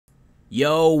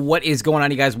Yo, what is going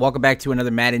on, you guys? Welcome back to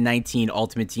another Madden 19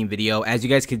 Ultimate Team video. As you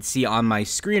guys can see on my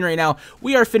screen right now,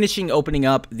 we are finishing opening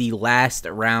up the last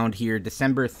round here,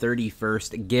 December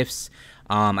 31st gifts.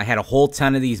 I had a whole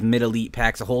ton of these mid-elite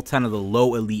packs, a whole ton of the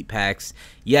low-elite packs.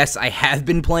 Yes, I have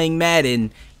been playing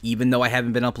Madden, even though I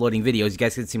haven't been uploading videos. You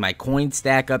guys can see my coin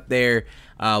stack up there.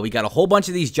 We got a whole bunch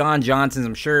of these John Johnsons.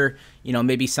 I'm sure,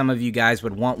 maybe some of you guys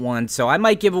would want one. So I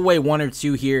might give away one or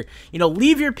two here.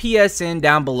 Leave your PSN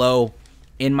down below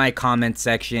in my comment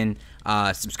section.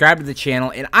 Subscribe to the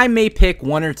channel, and I may pick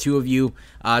one or two of you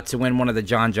to win one of the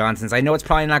John Johnsons. I know it's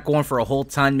probably not going for a whole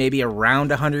ton, maybe around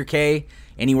 100K,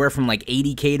 anywhere from like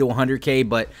 80K to 100K,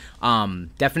 but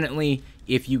definitely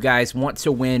if you guys want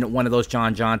to win one of those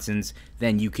John Johnsons,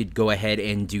 then you could go ahead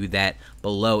and do that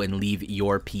below and leave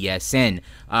your PSN.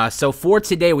 So for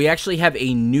today, we actually have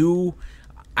a new,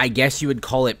 I guess you would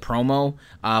call it, promo.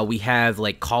 We have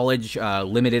like college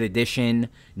limited edition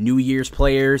New Year's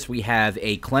players. We have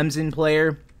a Clemson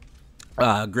player,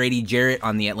 Grady Jarrett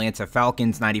on the Atlanta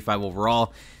Falcons, 95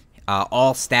 overall.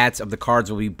 All stats of the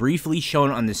cards will be briefly shown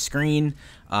on the screen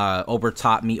over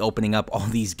top me opening up all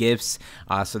these gifts.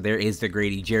 So there is the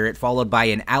Grady Jarrett, followed by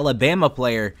an Alabama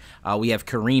player. We have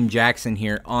Kareem Jackson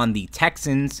here on the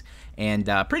Texans. And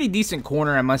pretty decent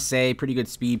corner, I must say. Pretty good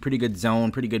speed, pretty good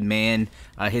zone, pretty good man.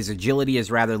 His agility is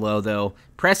rather low, though.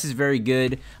 Press is very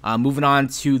good. Moving on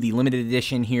to the limited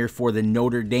edition here for the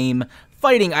Notre Dame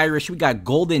Fighting Irish. We got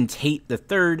Golden Tate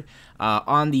III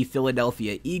on the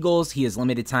Philadelphia Eagles. He is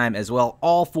limited time as well.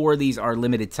 All four of these are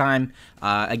limited time.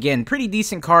 Again, pretty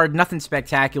decent card, nothing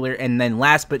spectacular. And then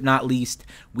last but not least,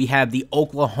 we have the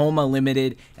Oklahoma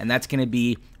Limited, and that's going to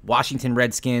be Washington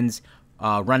Redskins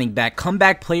running back,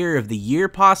 comeback player of the year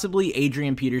possibly,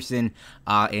 Adrian Peterson,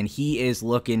 and he is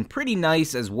looking pretty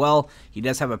nice as well. He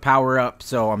does have a power up,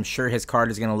 so I'm sure his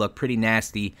card is going to look pretty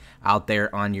nasty out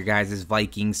there on your guys'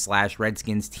 Vikings /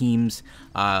 Redskins teams,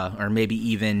 or maybe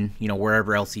even,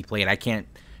 wherever else he played. I can't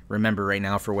remember right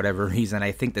now for whatever reason.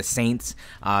 I think the Saints.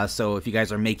 So if you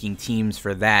guys are making teams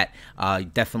for that,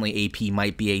 definitely AP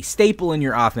might be a staple in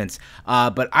your offense.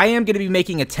 But I am going to be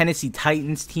making a Tennessee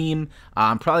Titans team.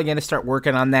 I'm probably going to start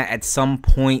working on that at some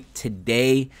point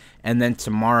today, and then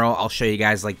tomorrow I'll show you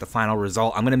guys like the final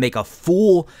result. I'm going to make a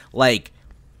full, like,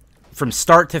 from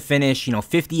start to finish,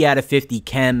 50 out of 50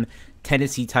 chem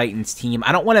Tennessee Titans team.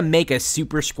 I don't want to make a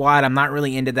super squad. I'm not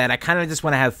really into that. I kind of just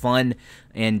want to have fun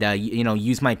and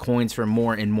use my coins for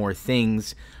more and more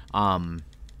things.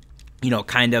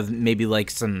 Kind of maybe like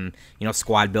some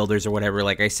squad builders or whatever.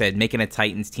 Like I said, making a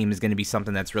Titans team is going to be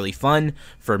something that's really fun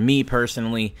for me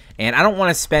personally, and I don't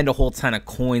want to spend a whole ton of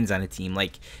coins on a team,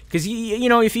 like, because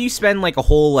if you spend like a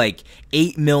whole like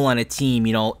 8 mil on a team,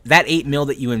 that 8 mil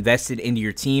that you invested into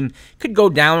your team could go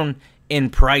down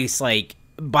in price like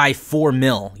by 4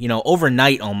 mil,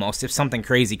 overnight almost, if something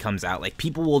crazy comes out. Like,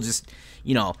 people will just,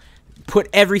 put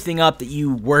everything up that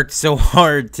you worked so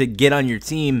hard to get on your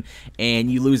team,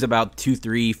 and you lose about 2,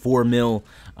 3, 4 mil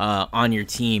on your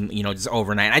team, just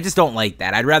overnight. I just don't like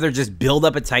that. I'd rather just build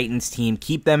up a Titans team,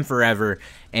 keep them forever,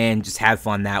 and just have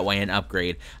fun that way and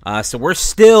upgrade. So we're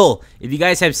still, if you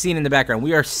guys have seen in the background,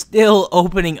 we are still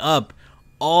opening up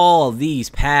all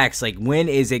these packs. Like, when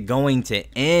is it going to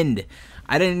end?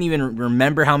 I didn't even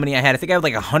remember how many I had. I think I had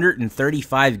like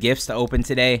 135 gifts to open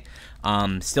today.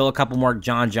 Still a couple more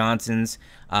John Johnsons.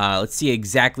 Let's see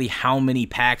exactly how many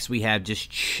packs we have just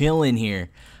chilling here.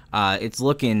 It's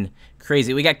looking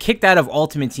crazy. We got kicked out of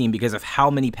Ultimate Team because of how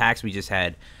many packs we just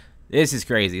had. This is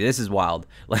crazy. This is wild.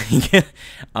 Like,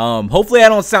 hopefully I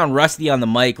don't sound rusty on the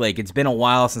mic. Like, it's been a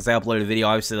while since I uploaded a video.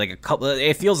 Obviously, like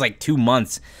it feels like 2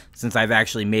 months since I've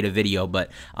actually made a video.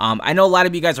 But I know a lot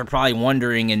of you guys are probably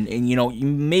wondering, and you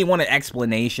may want an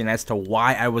explanation as to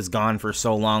why I was gone for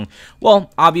so long. Well,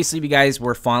 obviously, if you guys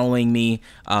were following me,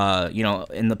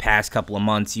 in the past couple of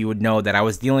months, you would know that I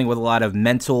was dealing with a lot of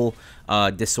mental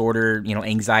disorder,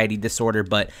 anxiety disorder.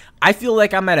 But I feel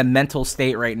like I'm at a mental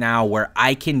state right now where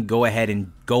I can go ahead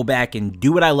and go back and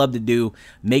do what I love to do,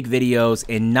 make videos,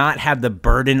 and not have the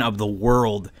burden of the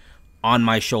world on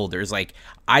my shoulders. Like,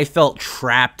 I felt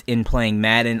trapped in playing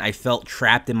Madden. I felt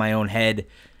trapped in my own head.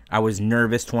 I was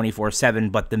nervous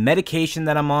 24/7, but the medication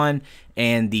that I'm on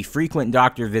and the frequent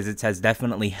doctor visits has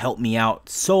definitely helped me out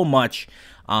so much.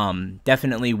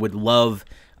 Definitely would love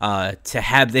to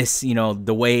have this,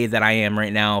 the way that I am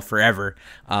right now forever.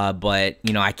 But,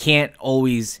 I can't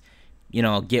always, you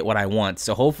know, get what I want.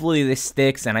 So hopefully this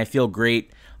sticks, and I feel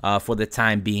great for the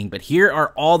time being. But here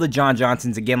are all the John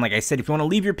Johnsons. Again, like I said, if you want to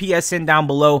leave your PSN down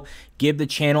below, give the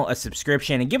channel a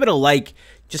subscription and give it a like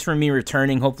just for me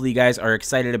returning. Hopefully you guys are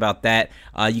excited about that.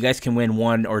 You guys can win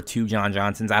 1 or 2 John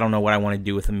Johnsons. I don't know what I want to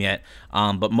do with them yet,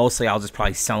 but mostly I'll just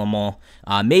probably sell them all.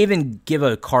 May even give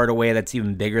a card away that's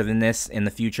even bigger than this in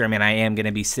the future. I mean, I am going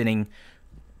to be sitting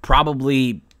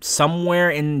probably somewhere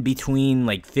in between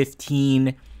like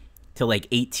 15 to like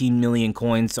 18 million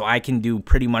coins, so I can do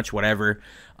pretty much whatever.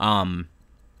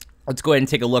 Let's go ahead and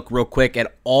take a look real quick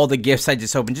at all the gifts I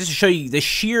just opened, just to show you the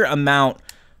sheer amount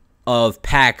of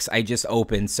packs I just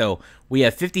opened. So we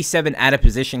have 57 out of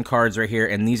position cards right here,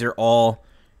 and these are all,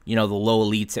 you know, the low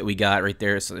elites that we got right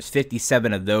there. So there's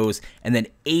 57 of those, and then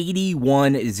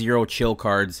 81 zero chill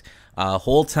cards, a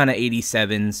whole ton of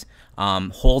 87s,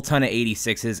 whole ton of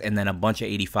 86s, and then a bunch of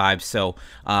 85s. So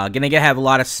gonna have a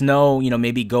lot of snow, you know,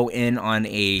 maybe go in on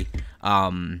a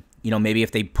you know, maybe if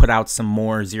they put out some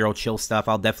more zero chill stuff,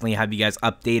 I'll definitely have you guys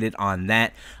updated on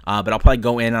that. But I'll probably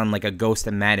go in on like a Ghost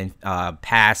and Madden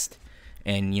past,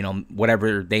 and, you know,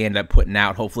 whatever they end up putting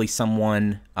out, hopefully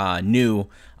someone new.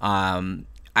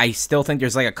 I still think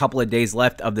there's like a couple of days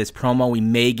left of this promo. We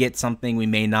may get something, we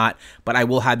may not, but I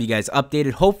will have you guys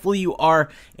updated. Hopefully you are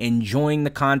enjoying the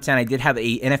content. I did have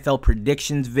a NFL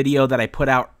predictions video that I put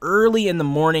out early in the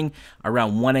morning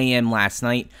around 1 a.m. last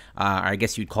night. Or I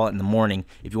guess you'd call it in the morning.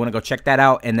 If you want to go check that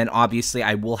out, and then obviously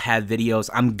I will have videos.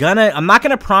 I'm not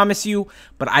gonna promise you,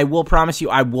 but I will promise you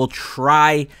I will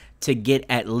try to get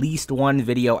at least 1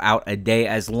 video out a day,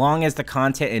 as long as the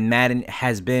content in Madden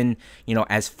has been, you know,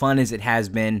 as fun as it has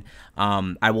been.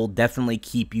 I will definitely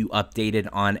keep you updated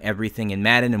on everything in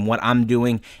Madden and what I'm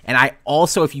doing. And I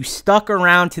also, if you stuck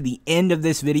around to the end of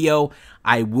this video,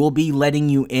 I will be letting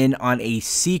you in on a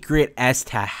secret as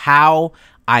to how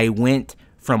I went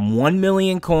from 1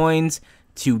 million coins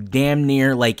to damn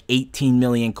near like 18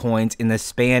 million coins in the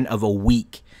span of a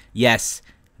week. Yes,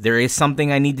 there is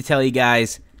something I need to tell you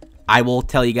guys. I will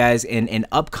tell you guys in an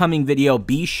upcoming video.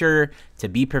 Be sure to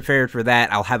be prepared for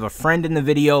that. I'll have a friend in the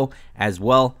video as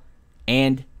well.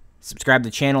 And subscribe to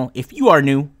the channel if you are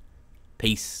new.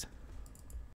 Peace.